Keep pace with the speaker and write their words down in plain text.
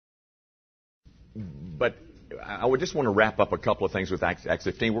But I would just want to wrap up a couple of things with Acts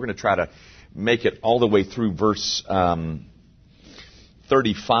 15. We're going to try to make it all the way through verse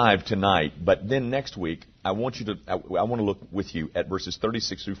 35 tonight. But then next week, I want to look with you at verses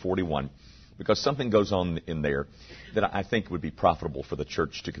 36 through 41, because something goes on in there that I think would be profitable for the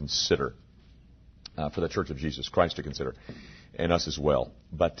church to consider, for the Church of Jesus Christ to consider, and us as well.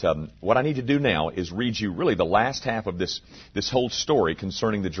 But what I need to do now is read you really the last half of this whole story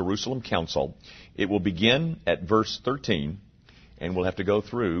concerning the Jerusalem Council. It will begin at verse 13, and we'll have to go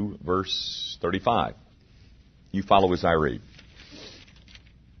through verse 35. You follow as I read.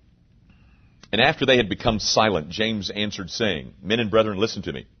 And after they had become silent, James answered, saying, Men and brethren, listen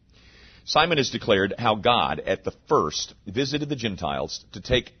to me. Simon has declared how God at the first visited the Gentiles to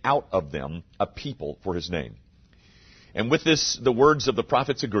take out of them a people for his name. And with this, the words of the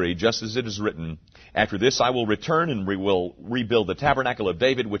prophets agree, just as it is written, After this I will return, and we will rebuild the tabernacle of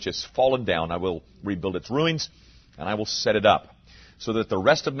David, which has fallen down. I will rebuild its ruins, and I will set it up, so that the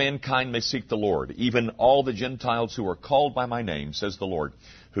rest of mankind may seek the Lord, even all the Gentiles who are called by my name, says the Lord,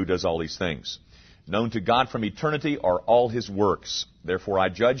 who does all these things. Known to God from eternity are all his works. Therefore I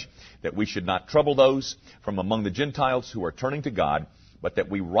judge that we should not trouble those from among the Gentiles who are turning to God, but that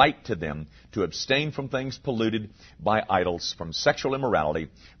we write to them to abstain from things polluted by idols, from sexual immorality,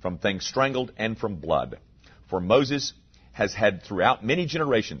 from things strangled, and from blood. For Moses has had throughout many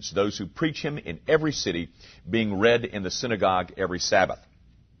generations those who preach him in every city, being read in the synagogue every Sabbath.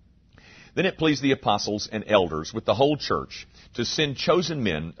 Then it pleased the apostles and elders with the whole church to send chosen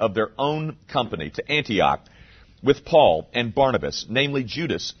men of their own company to Antioch with Paul and Barnabas, namely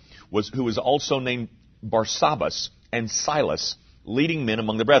Judas, who was also named Barsabbas, and Silas, leading men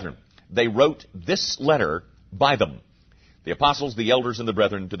among the brethren. They wrote this letter by them, the apostles, the elders, and the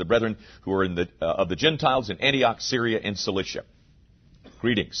brethren, to the brethren who are of the Gentiles in Antioch, Syria, and Cilicia.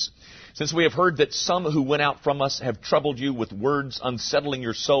 Greetings. Since we have heard that some who went out from us have troubled you with words unsettling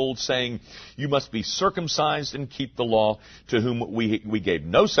your souls, saying, You must be circumcised and keep the law, to whom we gave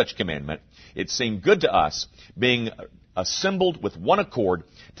no such commandment, it seemed good to us, being assembled with one accord,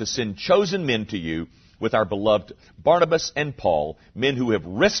 to send chosen men to you, with our beloved Barnabas and Paul, men who have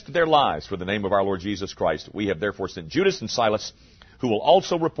risked their lives for the name of our Lord Jesus Christ. We have therefore sent Judas and Silas, who will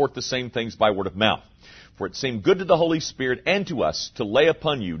also report the same things by word of mouth. For it seemed good to the Holy Spirit and to us to lay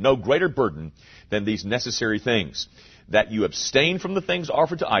upon you no greater burden than these necessary things, that you abstain from the things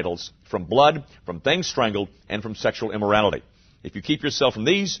offered to idols, from blood, from things strangled, and from sexual immorality. If you keep yourself from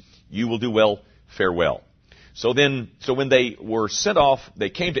these, you will do well. Farewell. So when they were sent off, they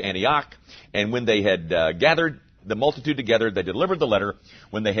came to Antioch, and when they had gathered the multitude together, they delivered the letter.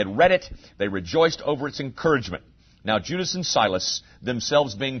 When they had read it, they rejoiced over its encouragement. Now Judas and Silas,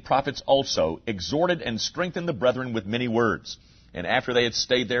 themselves being prophets also, exhorted and strengthened the brethren with many words. And after they had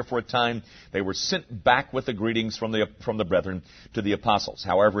stayed there for a time, they were sent back with the greetings from the brethren to the apostles.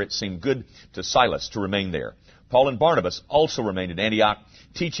 However, it seemed good to Silas to remain there. Paul and Barnabas also remained in Antioch,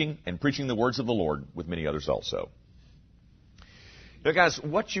 teaching and preaching the words of the Lord with many others also. Now, guys,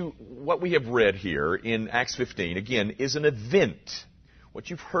 what we have read here in Acts 15, again, is an event. What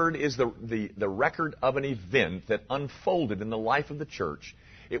you've heard is the record of an event that unfolded in the life of the church.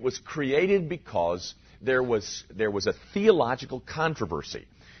 It was created because there was a theological controversy.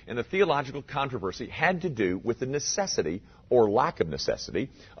 And the theological controversy had to do with the necessity or lack of necessity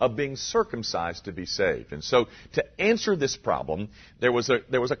of being circumcised to be saved. And so to answer this problem, there was a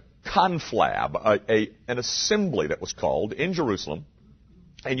conflab, an assembly that was called in Jerusalem.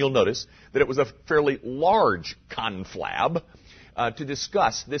 And you'll notice that it was a fairly large conflab to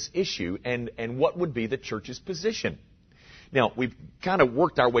discuss this issue and what would be the church's position. Now, we've kind of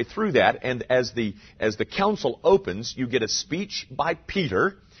worked our way through that, and as the council opens, you get a speech by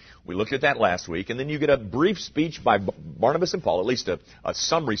Peter. We looked at that last week, and then you get a brief speech by Barnabas and Paul, at least a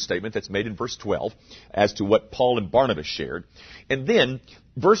summary statement that's made in verse 12 as to what Paul and Barnabas shared. And then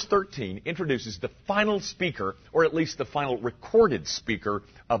verse 13 introduces the final speaker, or at least the final recorded speaker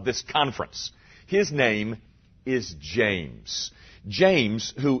of this conference. His name is James.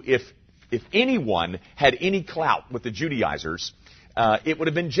 James, who if anyone had any clout with the Judaizers, it would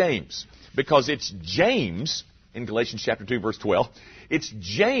have been James. Because it's James, in Galatians chapter 2, verse 12, it's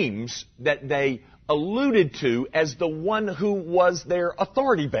James that they alluded to as the one who was their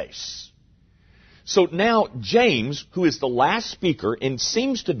authority base. So now James, who is the last speaker and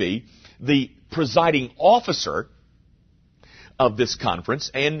seems to be the presiding officer of this conference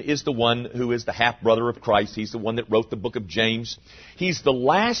and is the one who is the half-brother of Christ. He's the one that wrote the book of James. He's the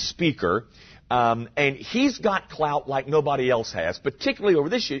last speaker, and he's got clout like nobody else has, particularly over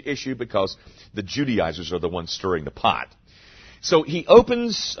this issue because the Judaizers are the ones stirring the pot. So he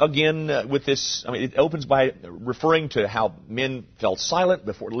opens again with this. I mean, it opens by referring to how men fell silent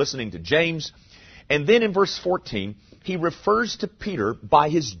before listening to James. And then in verse 14, he refers to Peter by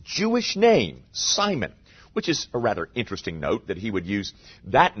his Jewish name, Simon, which is a rather interesting note that he would use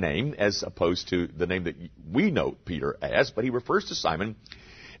that name as opposed to the name that we know Peter as. But he refers to Simon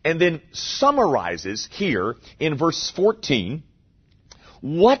and then summarizes here in verse 14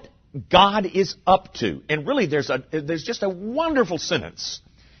 what God is up to. And really there's just a wonderful sentence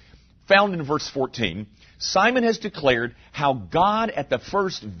found in verse 14. Simon has declared how God at the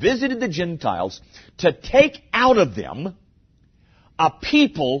first visited the Gentiles to take out of them a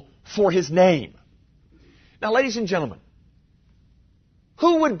people for his name. Now, ladies and gentlemen,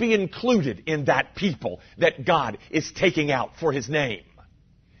 who would be included in that people that God is taking out for his name?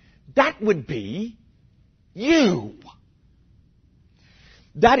 That would be you.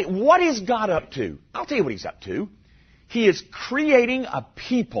 What is God up to? I'll tell you what he's up to. He is creating a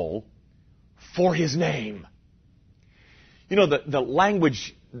people for his name. You know, the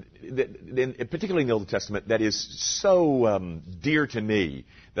language, particularly in the Old Testament, that is so dear to me,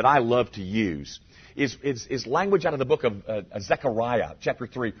 that I love to use, is language out of the book of Zechariah, chapter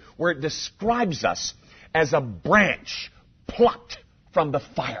 3, where it describes us as a branch plucked from the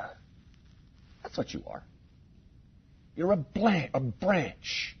fire. That's what you are. You're a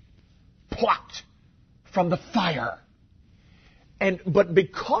branch plucked from the fire. But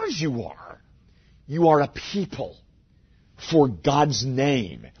because you are a people for God's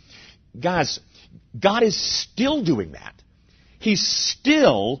name. Guys, God is still doing that. He's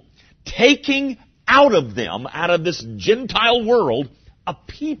still taking out of them, out of this Gentile world, a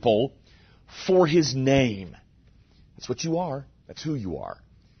people for his name. That's what you are. That's who you are.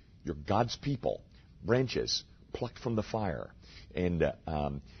 You're God's people, branches plucked from the fire and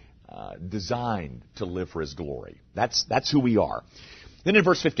designed to live for his glory. That's who we are. Then in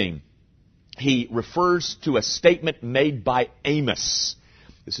verse 15, he refers to a statement made by Amos.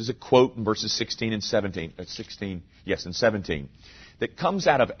 This is a quote in verses 16 and 17. 16, yes, and 17. That comes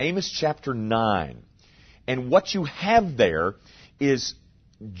out of Amos chapter 9. And what you have there is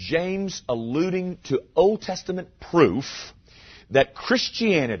James alluding to Old Testament proof that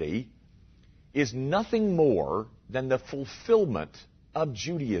Christianity is nothing more than the fulfillment of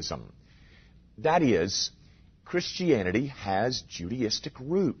Judaism. That is, Christianity has Judaistic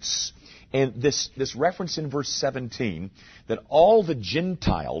roots. And this reference in verse 17, that all the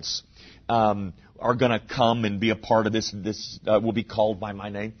Gentiles are going to come and be a part of this will be called by my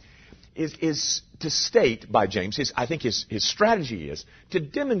name, is to state by James, I think his strategy is to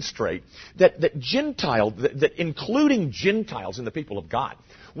demonstrate that including Gentiles in the people of God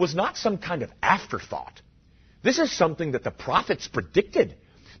was not some kind of afterthought. This is something that the prophets predicted.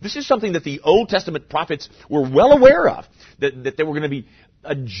 This is something that the Old Testament prophets were well aware of, that there were going to be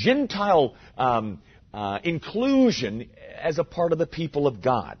a Gentile inclusion as a part of the people of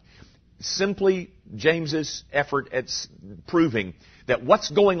God. Simply James's effort at proving that what's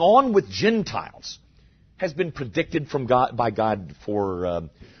going on with Gentiles has been predicted by God for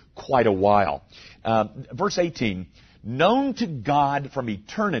quite a while. Verse 18, known to God from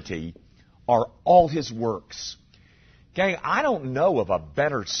eternity are all his works. Gang, I don't know of a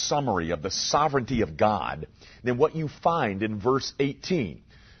better summary of the sovereignty of God than what you find in verse 18.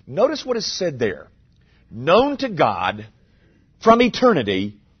 Notice what is said there. Known to God from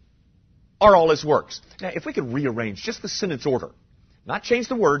eternity are all his works. Now, if we could rearrange just the sentence order, not change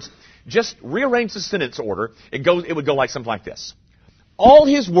the words, just rearrange the sentence order, it would go like something like this. All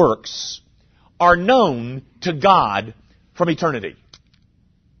his works are known to God from eternity.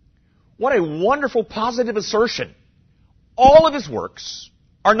 What a wonderful positive assertion. All of his works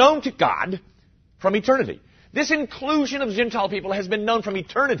are known to God from eternity. This inclusion of Gentile people has been known from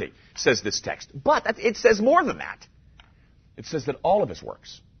eternity, says this text. But it says more than that. It says that all of his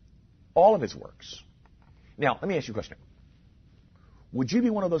works. Now, let me ask you a question. Would you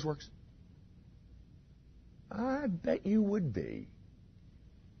be one of those works? I bet you would be.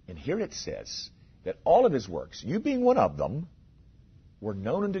 And here it says that all of his works, you being one of them, were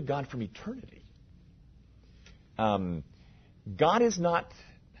known unto God from eternity. God is not...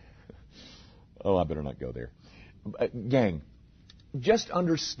 Oh, I better not go there. Gang, just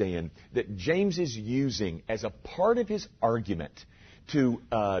understand that James is using as a part of his argument to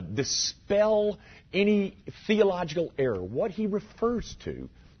dispel any theological error. What he refers to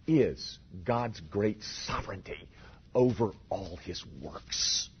is God's great sovereignty over all his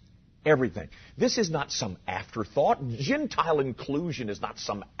works. Everything. This is not some afterthought. Gentile inclusion is not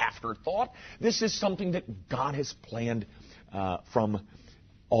some afterthought. This is something that God has planned from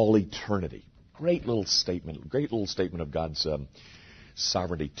all eternity. great little statement of God's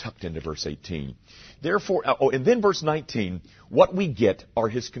sovereignty tucked into verse 18. Therefore, and then verse 19, what we get are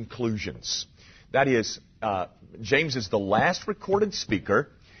his conclusions. That is, James is the last recorded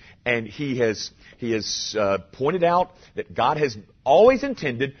speaker, and he has pointed out that God has always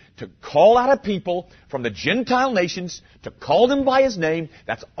intended to call out a people from the Gentile nations, to call them by his name.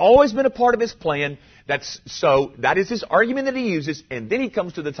 That's always been a part of his plan. That is his argument that he uses, and then he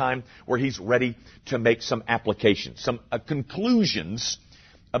comes to the time where he's ready to make some applications, some conclusions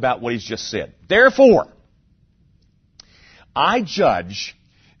about what he's just said. Therefore, I judge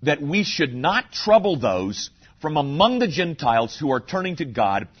that we should not trouble those from among the Gentiles who are turning to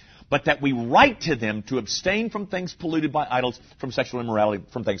God, but that we write to them to abstain from things polluted by idols, from sexual immorality,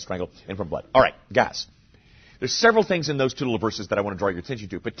 from things strangled, and from blood. All right, guys. There's several things in those two little verses that I want to draw your attention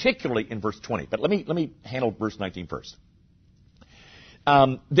to, particularly in verse 20. But let me handle verse 19 first.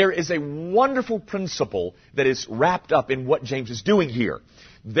 There is a wonderful principle that is wrapped up in what James is doing here.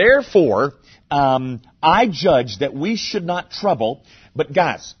 Therefore, I judge that we should not trouble. But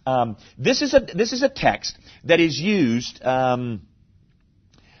guys, this is a text that is used rather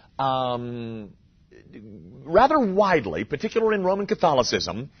widely, particularly in Roman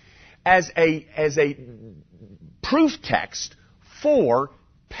Catholicism, as a proof text for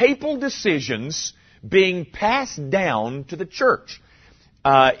papal decisions being passed down to the church.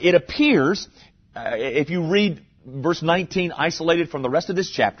 It appears, if you read verse 19 isolated from the rest of this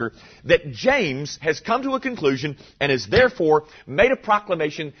chapter, that James has come to a conclusion and has therefore made a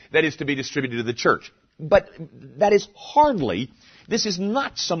proclamation that is to be distributed to the church. But that is hardly, this is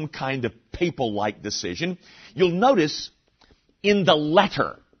not some kind of papal-like decision. You'll notice in the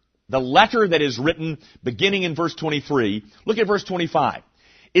letter that is written beginning in verse 23, look at verse 25.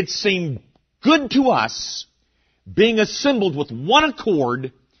 It seemed good to us, being assembled with one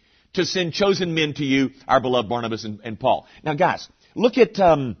accord, to send chosen men to you, our beloved Barnabas and Paul. Now guys, look at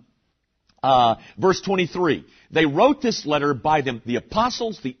verse 23. They wrote this letter by them, the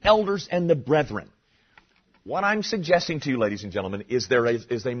apostles, the elders, and the brethren. What I'm suggesting to you, ladies and gentlemen, is there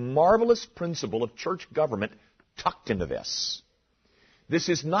is a marvelous principle of church government tucked into this. This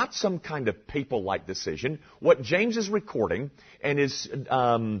is not some kind of papal-like decision. What James is recording and is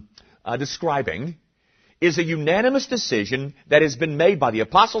describing is a unanimous decision that has been made by the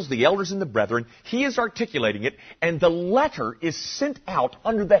apostles, the elders, and the brethren. He is articulating it, and the letter is sent out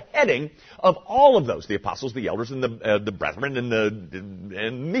under the heading of all of those, the apostles, the elders, and the brethren,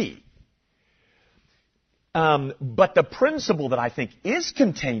 and me. But the principle that I think is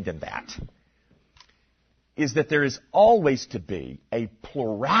contained in that is that there is always to be a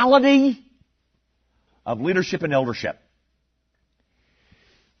plurality of leadership and eldership.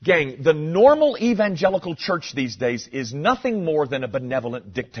 Gang, the normal evangelical church these days is nothing more than a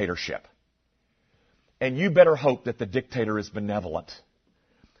benevolent dictatorship. And you better hope that the dictator is benevolent,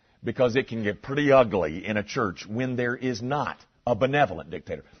 because it can get pretty ugly in a church when there is not a benevolent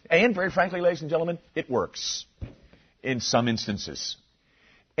dictator. And very frankly, ladies and gentlemen, it works in some instances.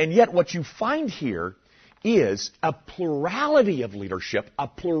 And yet what you find here is a plurality of leadership, a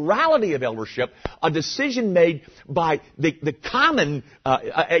plurality of eldership, a decision made by the common,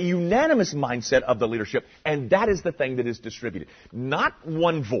 a unanimous mindset of the leadership, and that is the thing that is distributed. Not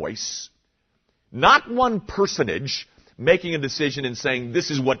one voice, not one personage making a decision and saying this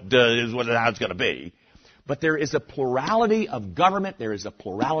is how it's going to be, but there is a plurality of government, there is a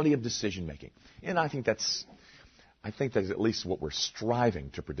plurality of decision making. And I think that's at least what we're striving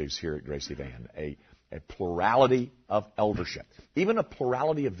to produce here at Gracie Van, a plurality of eldership, even a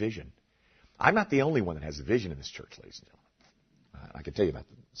plurality of vision. I'm not the only one that has a vision in this church, ladies and gentlemen. I could tell you about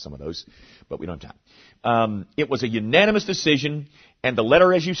some of those, but we don't have time. It was a unanimous decision, and the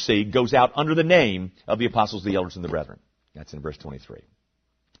letter, as you see, goes out under the name of the apostles, the elders, and the brethren. That's in verse 23.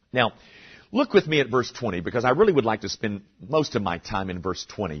 Now, look with me at verse 20, because I really would like to spend most of my time in verse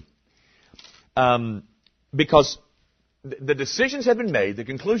 20. Because the decisions have been made, the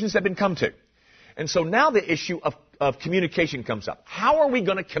conclusions have been come to. And so now the issue of communication comes up. How are we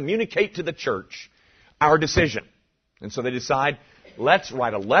going to communicate to the church our decision? And so they decide, let's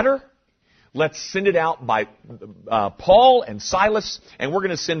write a letter. Let's send it out by Paul and Silas, and we're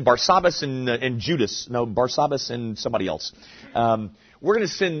going to send Barsabbas and Judas. No, Barsabbas and somebody else. We're going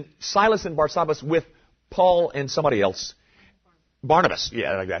to send Silas and Barsabbas with Paul and somebody else. Barnabas.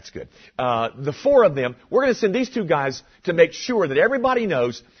 Yeah, that's good. The four of them, we're going to send these two guys to make sure that everybody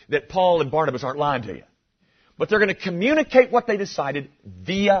knows that Paul and Barnabas aren't lying to you. But they're going to communicate what they decided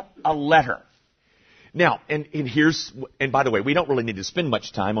via a letter. Now, and by the way, we don't really need to spend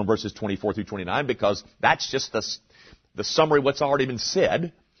much time on verses 24 through 29 because that's just the summary of what's already been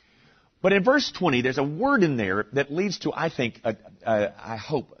said. But in verse 20, there's a word in there that leads to, I think, I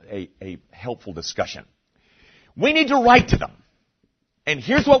hope, a helpful discussion. We need to write to them. And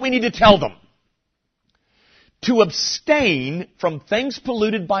here's what we need to tell them. To abstain from things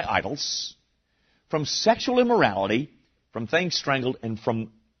polluted by idols, from sexual immorality, from things strangled, and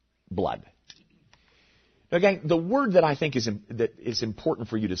from blood. Now, again, the word that I think is important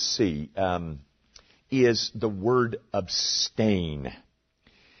for you to see is the word abstain.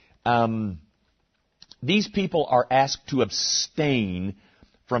 These people are asked to abstain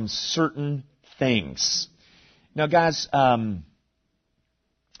from certain things. Now, guys,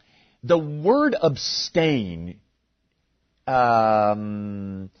 the word abstain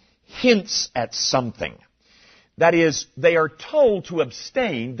hints at something. That is, they are told to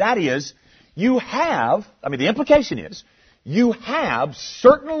abstain. That is, the implication is, you have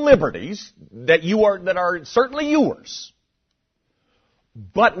certain liberties that are certainly yours.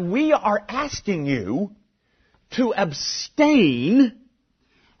 But we are asking you to abstain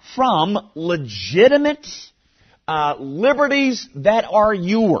from legitimate liberties that are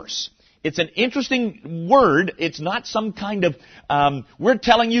yours. It's an interesting word. It's not some kind of, we're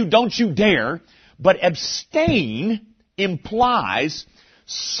telling you, don't you dare. But abstain implies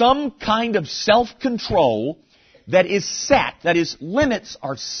some kind of self-control that is set, that is, limits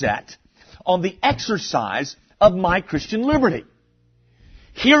are set on the exercise of my Christian liberty.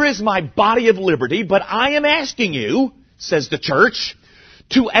 Here is my body of liberty, but I am asking you, says the church,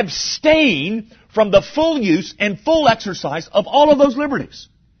 to abstain from the full use and full exercise of all of those liberties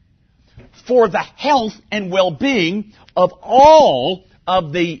for the health and well-being of all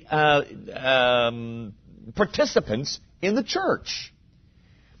of the participants in the church.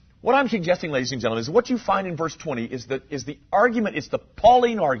 What I'm suggesting, ladies and gentlemen, is what you find in verse 20 is the argument, it's the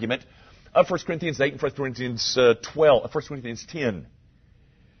Pauline argument of 1 Corinthians 8 and 1 Corinthians 12, 1 Corinthians 10.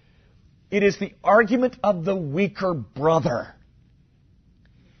 It is the argument of the weaker brother.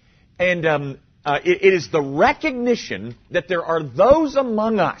 And it is the recognition that there are those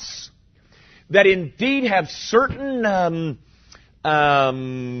among us that indeed have certain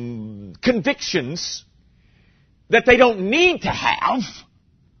convictions that they don't need to have,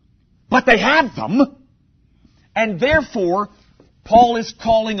 but they have them. And therefore, Paul is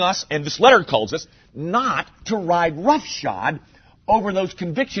calling us, and this letter calls us, not to ride roughshod over those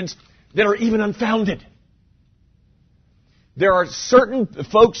convictions that are even unfounded. There are certain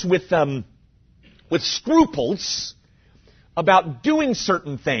folks with scruples about doing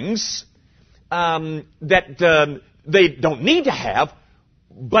certain things that they don't need to have,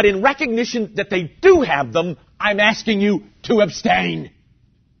 but in recognition that they do have them, I'm asking you to abstain.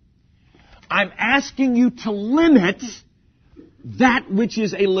 I'm asking you to limit that which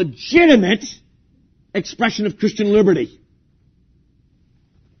is a legitimate expression of Christian liberty.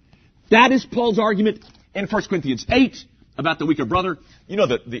 That is Paul's argument in 1 Corinthians 8 about the weaker brother. You know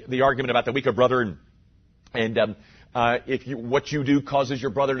the argument about the weaker brother, and if what you do causes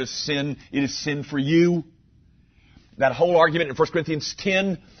your brother to sin, it is sin for you. That whole argument in 1 Corinthians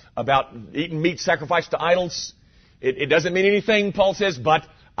 10 about eating meat sacrificed to idols, it doesn't mean anything, Paul says, but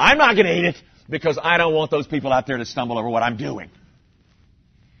I'm not going to eat it because I don't want those people out there to stumble over what I'm doing.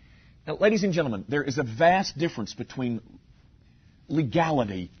 Now, ladies and gentlemen, there is a vast difference between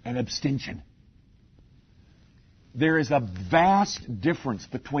legality and abstention. There is a vast difference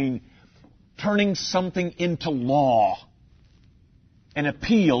between turning something into law, an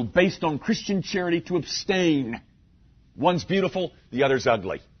appeal based on Christian charity to abstain. One's beautiful, the other's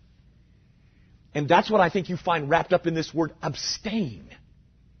ugly. And that's what I think you find wrapped up in this word abstain.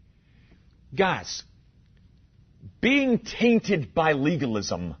 Guys, being tainted by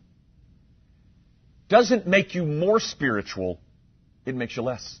legalism doesn't make you more spiritual. It makes you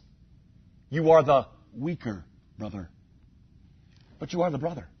less. You are the weaker brother. But you are the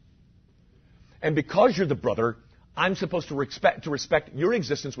brother. And because you're the brother, I'm supposed to respect your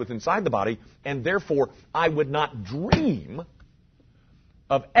existence within inside the body, and therefore I would not dream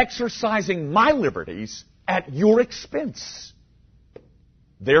of exercising my liberties at your expense.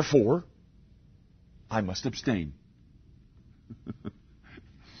 Therefore, I must abstain.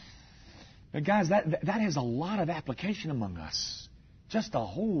 Now, guys, that has a lot of application among us. Just a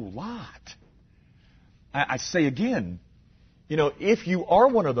whole lot. I say again, if you are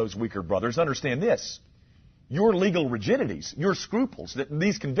one of those weaker brothers, understand this. Your legal rigidities, your scruples,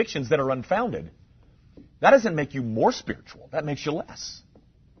 these convictions that are unfounded, that doesn't make you more spiritual. That makes you less.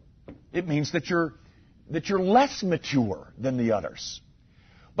 It means that you're less mature than the others.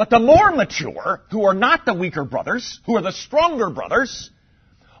 But the more mature, who are not the weaker brothers, who are the stronger brothers,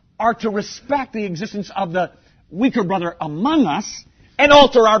 are to respect the existence of the weaker brother among us and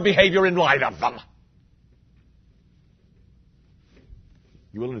alter our behavior in light of them.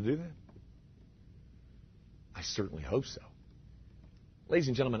 You willing to do that? I certainly hope so. Ladies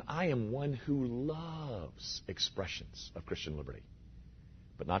and gentlemen, I am one who loves expressions of Christian liberty,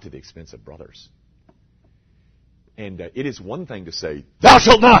 but not to the expense of brothers. And it is one thing to say, thou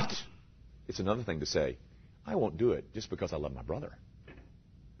shalt not! It's another thing to say, I won't do it just because I love my brother.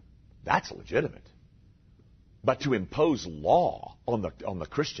 That's legitimate. But to impose law on the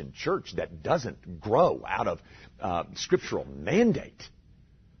Christian church that doesn't grow out of scriptural mandate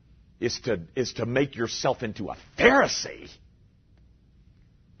is to make yourself into a Pharisee.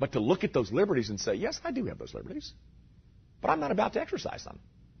 But to look at those liberties and say, yes, I do have those liberties, but I'm not about to exercise them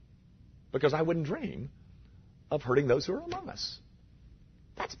because I wouldn't dream of hurting those who are among us.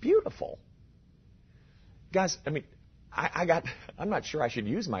 That's beautiful. Guys, I mean, I'm not sure I should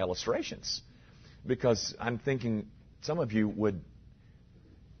use my illustrations because I'm thinking some of you would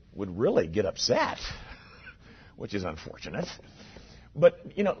really get upset, which is unfortunate. But,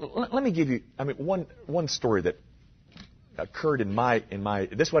 you know, let me give you, one story that occurred in my,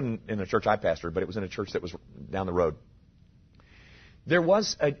 this wasn't in a church I pastored, but it was in a church that was down the road. There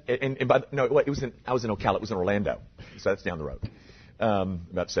was I was in Ocala, it was in Orlando, so that's down the road,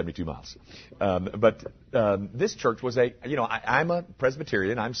 about 72 miles. But this church was I'm a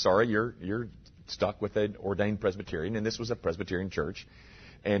Presbyterian. I'm sorry, you're stuck with an ordained Presbyterian, and this was a Presbyterian church,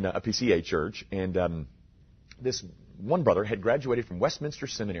 and a PCA church, and this one brother had graduated from Westminster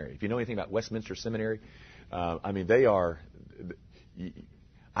Seminary. If you know anything about Westminster Seminary, they are.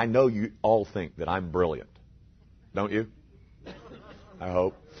 I know you all think that I'm brilliant, don't you? I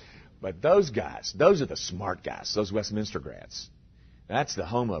hope. But those guys, those are the smart guys, those Westminster grads. That's the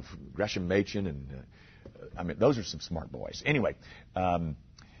home of Gresham Machen, and those are some smart boys. Anyway,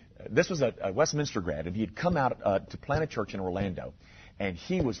 this was a Westminster grad, and he had come out to plant a church in Orlando, and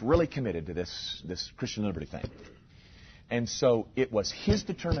he was really committed to this Christian liberty thing. And so it was his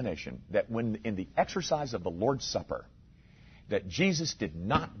determination that when in the exercise of the Lord's Supper, that Jesus did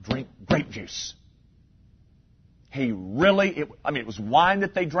not drink grape juice. He really, it was wine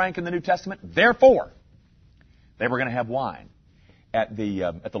that they drank in the New Testament. Therefore, they were going to have wine at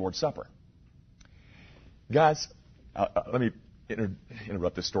the Lord's Supper. Guys, let me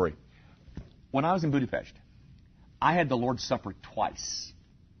interrupt this story. When I was in Budapest, I had the Lord's Supper twice.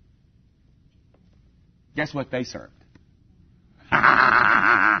 Guess what they served?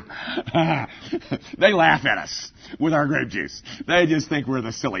 They laugh at us with our grape juice. They just think we're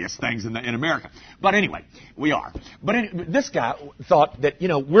the silliest things in America. But anyway, we are. But this guy thought that,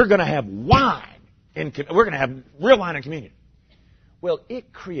 we're going to have wine. We're going to have real wine in communion. Well,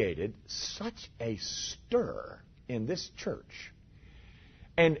 it created such a stir in this church.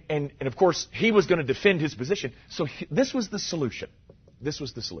 And of course, he was going to defend his position. So this was the solution.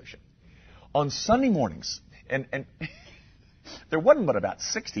 On Sunday mornings, and there wasn't but about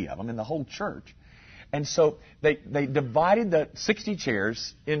 60 of them in the whole church. And so they divided the 60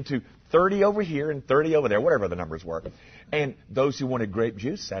 chairs into 30 over here and 30 over there, whatever the numbers were. And those who wanted grape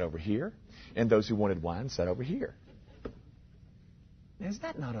juice sat over here, and those who wanted wine sat over here. Is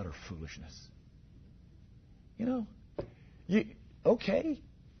that not utter foolishness? You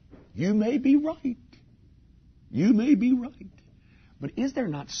may be right. You may be right. But is there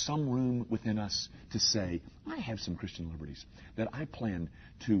not some room within us to say, I have some Christian liberties that I plan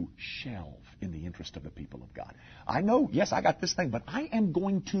to shelve in the interest of the people of God? I know, yes, I got this thing, but I am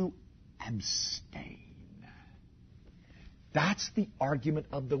going to abstain. That's the argument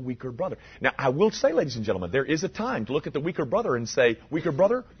of the weaker brother. Now, I will say, ladies and gentlemen, there is a time to look at the weaker brother and say, weaker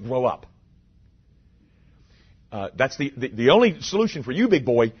brother, grow up. That's the only solution for you, big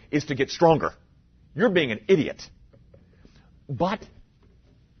boy, is to get stronger. You're being an idiot. But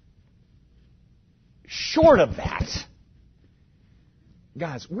short of that,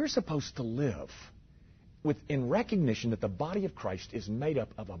 guys, we're supposed to live in recognition that the body of Christ is made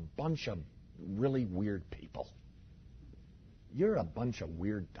up of a bunch of really weird people. You're a bunch of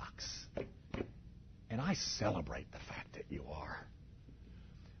weird ducks. And I celebrate the fact that you are.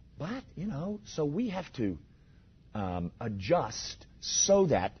 But, so we have to adjust so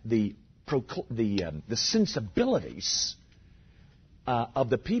that the sensibilities of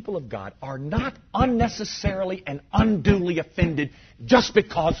the people of God are not unnecessarily and unduly offended just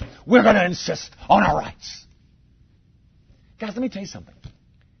because we're going to insist on our rights. Guys, let me tell you something.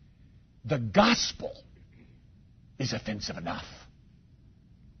 The gospel is offensive enough.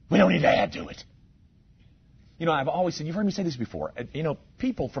 We don't need to add to it. I've always said, you've heard me say this before,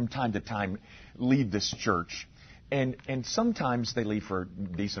 people from time to time leave this church, and sometimes they leave for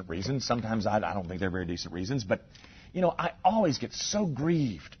decent reasons. Sometimes I don't think they're very decent reasons, but I always get so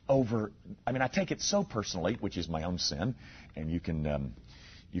grieved over, I take it so personally, which is my own sin, and you can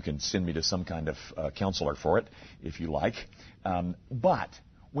send me to some kind of counselor for it, if you like. But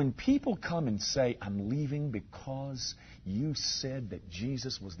when people come and say, I'm leaving because you said that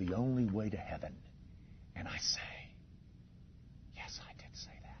Jesus was the only way to heaven, and I say, yes, I did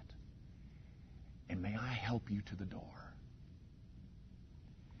say that. And may I help you to the door?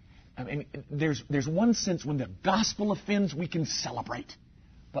 There's one sense when the gospel offends, we can celebrate.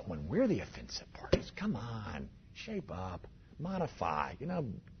 But when we're the offensive parties, come on, shape up, modify,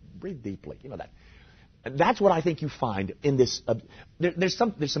 breathe deeply, that. And that's what I think you find in this. There's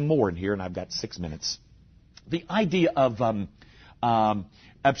some more in here, and I've got 6 minutes. The idea of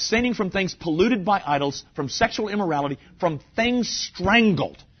abstaining from things polluted by idols, from sexual immorality, from things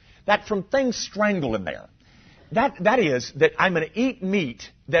strangled. That from things strangled in there. That is that I'm going to eat meat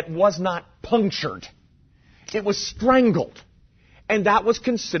that was not punctured. It was strangled. And that was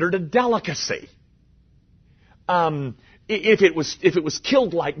considered a delicacy. If it was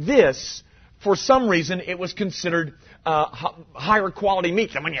killed like this, for some reason it was considered higher quality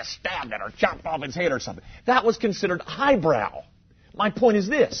meat than when you stabbed it or chopped off its head or something. That was considered highbrow. My point is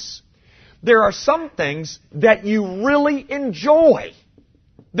this. There are some things that you really enjoy,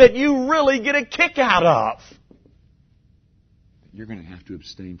 that you really get a kick out of. You're going to have to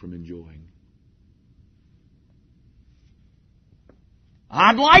abstain from enjoying.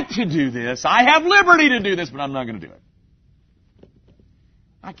 I'd like to do this. I have liberty to do this, but I'm not going to do it.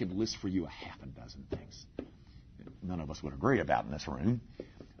 I could list for you a half a dozen things that none of us would agree about in this room.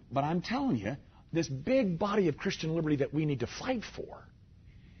 But I'm telling you, this big body of Christian liberty that we need to fight for,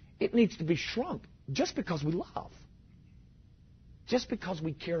 it needs to be shrunk just because we love. Just because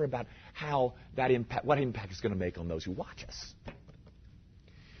we care about how that what impact it's going to make on those who watch us.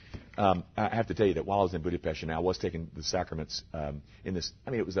 I have to tell you that while I was in Budapest, I was taking the sacraments in this.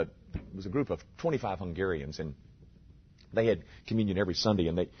 It was a group of 25 Hungarians, and they had communion every Sunday,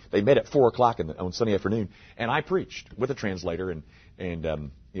 and they met at 4:00 on Sunday afternoon, and I preached with a translator, and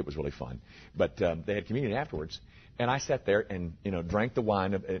it was really fun. But they had communion afterwards, and I sat there and drank the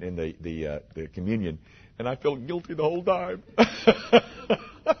wine in the communion, and I felt guilty the whole time.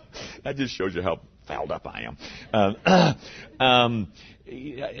 That just shows you how fouled up I am.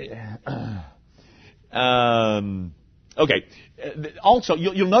 Okay. Also,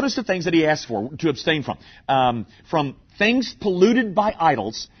 you'll notice the things that he asks for to abstain from things polluted by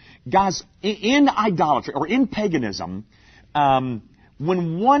idols. Guys, in idolatry or in paganism,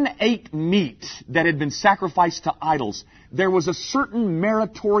 when one ate meat that had been sacrificed to idols, there was a certain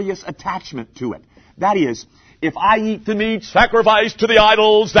meritorious attachment to it. That is, if I eat the meat sacrificed to the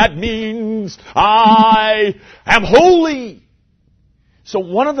idols, that means I am holy. So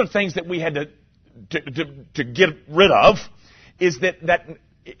one of the things that we had to get rid of is that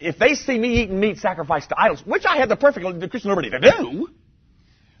if they see me eating meat sacrificed to idols, which I have the Christian liberty to do,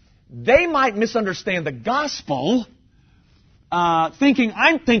 they might misunderstand the gospel, thinking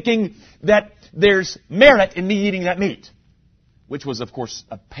that there's merit in me eating that meat, which was, of course,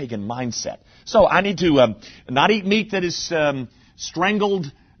 a pagan mindset. So I need to not eat meat that is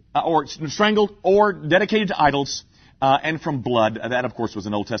strangled or dedicated to idols, and from blood. That, of course, was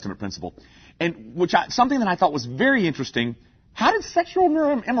an Old Testament principle, and something that I thought was very interesting. How did sexual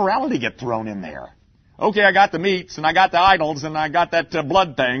immorality get thrown in there? Okay, I got the meats, and I got the idols, and I got that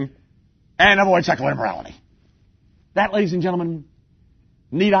blood thing, and avoid sexual immorality. That, ladies and gentlemen,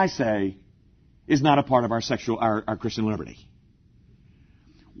 need I say, is not a part of our Christian liberty.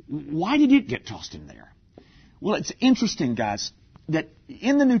 Why did it get tossed in there? Well, it's interesting, guys, that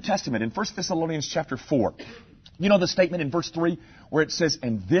in the New Testament, in 1 Thessalonians chapter 4, the statement in verse 3 where it says,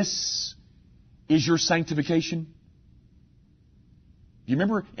 and this is your sanctification? Do you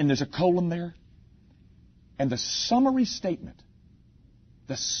remember? And there's a colon there. And the summary statement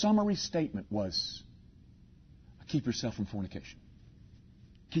was, keep yourself from fornication.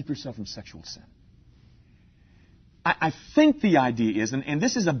 Keep yourself from sexual sin. I think the idea is, and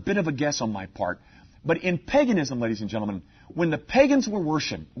this is a bit of a guess on my part, but in paganism, ladies and gentlemen, when the pagans were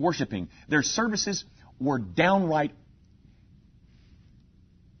worshiping, their services were downright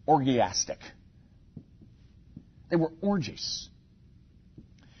orgiastic. They were orgies.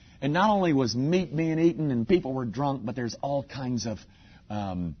 And not only was meat being eaten and people were drunk, but there's all kinds of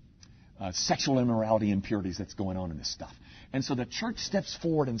sexual immorality, impurities that's going on in this stuff. And so the church steps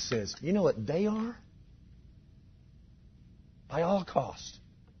forward and says, you know what they are? By all cost,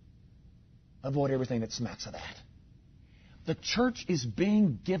 avoid everything that smacks of that. The church is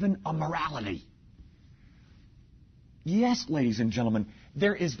being given a morality. Yes, ladies and gentlemen,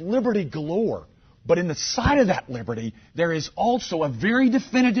 there is liberty galore But in the side of that liberty, there is also a very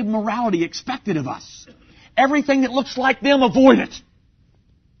definitive morality expected of us. Everything that looks like them, avoid it.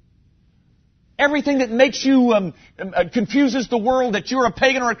 Everything that makes you, confuses the world that you're a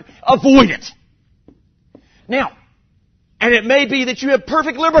pagan, or avoid it. Now, and it may be that you have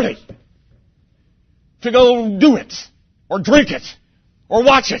perfect liberty to go do it, or drink it, or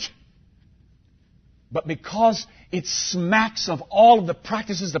watch it. But because it smacks of all of the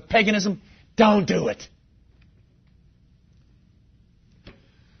practices of paganism, don't do it.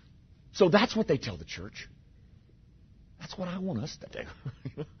 So that's what they tell the church. That's what I want us to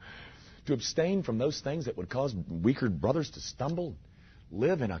do. To abstain from those things that would cause weaker brothers to stumble,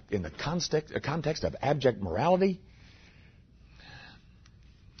 live in the context of abject morality.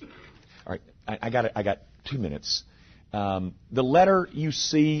 All right, I got 2 minutes. The letter you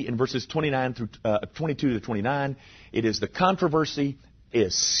see in verses 29 through 22 to 29, it is the controversy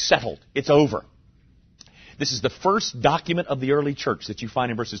is settled. It's over. This is the first document of the early church that you find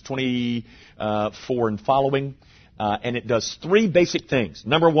in verses 24 and following, and it does 3 basic things.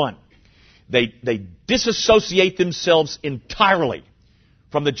 Number 1, they disassociate themselves entirely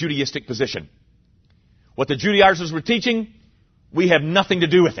from the Judaistic position. What the Judaizers were teaching, we have nothing to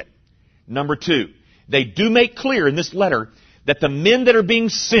do with it. Number 2, they do make clear in this letter that the men that are being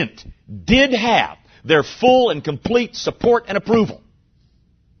sent did have their full and complete support and approval.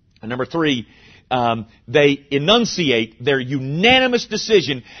 And number 3, they enunciate their unanimous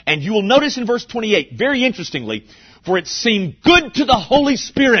decision. And you will notice in verse 28, very interestingly, for it seemed good to the Holy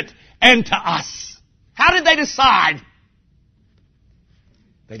Spirit and to us. How did they decide?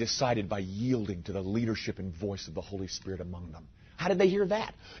 They decided by yielding to the leadership and voice of the Holy Spirit among them. How did they hear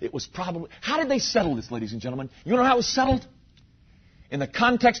that? It was probably... How did they settle this, ladies and gentlemen? You know how it was settled? In the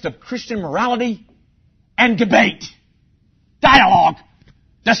context of Christian morality and debate. Dialogue.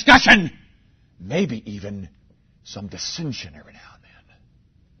 Discussion. Maybe even some dissension every now and then.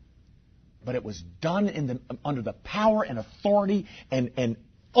 But it was done under the power and authority and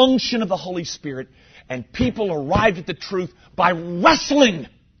unction of the Holy Spirit, and people arrived at the truth by wrestling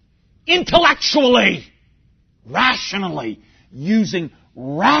intellectually, rationally, using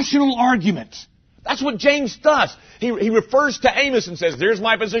rational arguments. That's what James does. He refers to Amos and says, "Here's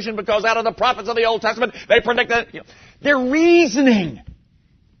my position because out of the prophets of the Old Testament, they predict that." They're reasoning.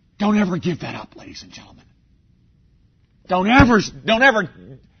 Don't ever give that up, ladies and gentlemen. Don't ever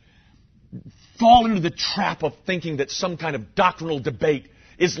fall into the trap of thinking that some kind of doctrinal debate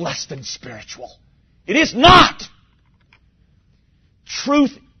is less than spiritual. It is not.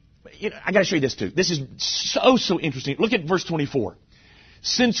 Truth, I got to show you this too. This is so interesting. Look at verse 24.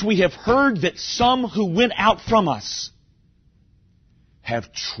 Since we have heard that some who went out from us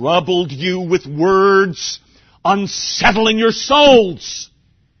have troubled you with words, unsettling your souls.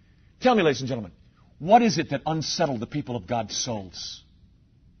 Tell me, ladies and gentlemen, what is it that unsettled the people of God's souls?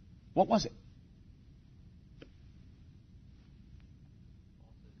 What was it?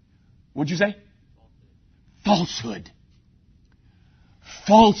 What'd you say? Falsehood.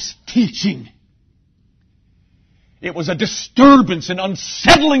 False teaching. It was a disturbance and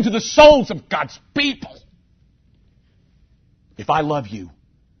unsettling to the souls of God's people. If I love you,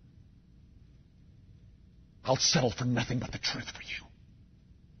 I'll settle for nothing but the truth for you.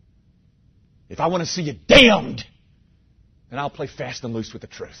 If I want to see you damned, then I'll play fast and loose with the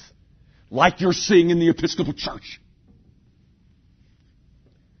truth. Like you're seeing in the Episcopal Church.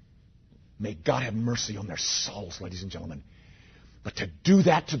 May God have mercy on their souls, ladies and gentlemen. But to do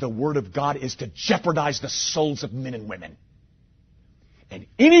that to the Word of God is to jeopardize the souls of men and women. And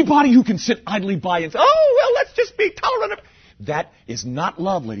anybody who can sit idly by and say, "Oh, well, let's just be tolerant," that is not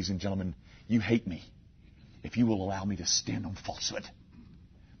love, ladies and gentlemen. You hate me if you will allow me to stand on falsehood.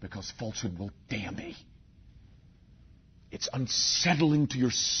 Because falsehood will damn me. It's unsettling to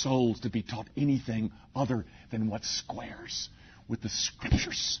your souls to be taught anything other than what squares with the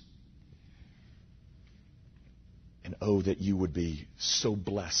Scriptures. And oh, that you would be so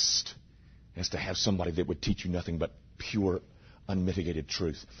blessed as to have somebody that would teach you nothing but pure, unmitigated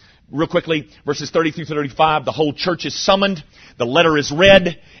truth. Real quickly, verses 30 through 35, the whole church is summoned, the letter is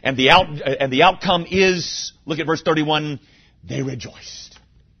read, and the outcome is, look at verse 31, they rejoiced.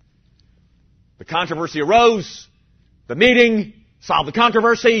 The controversy arose, the meeting solved the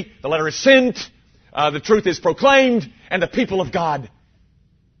controversy, the letter is sent, the truth is proclaimed, and the people of God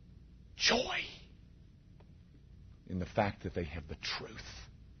joy in the fact that they have the truth.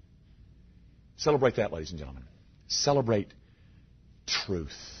 Celebrate that, ladies and gentlemen. Celebrate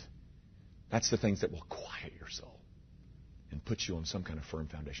truth. That's the things that will quiet your soul and put you on some kind of firm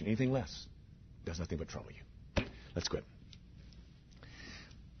foundation. Anything less does nothing but trouble you. Let's quit.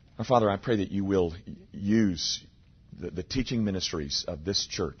 Our Father, I pray that you will use the teaching ministries of this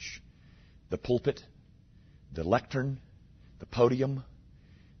church, the pulpit, the lectern, the podium,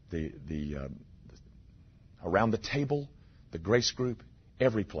 the around the table, the grace group,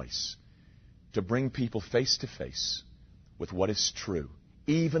 every place, to bring people face to face with what is true,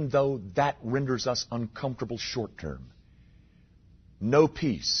 even though that renders us uncomfortable short term. No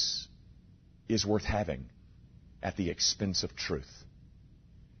peace is worth having at the expense of truth.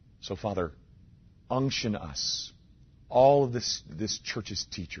 So, Father, unction us, all of this church's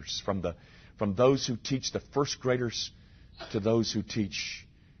teachers, from those who teach the first graders to those who teach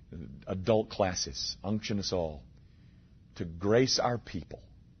adult classes, unction us all to grace our people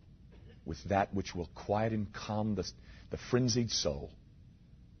with that which will quiet and calm the frenzied soul.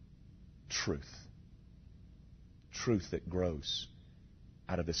 Truth. Truth that grows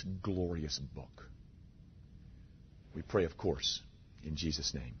out of this glorious book. We pray, of course, in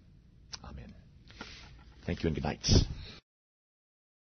Jesus' name. Amen. Thank you and good night.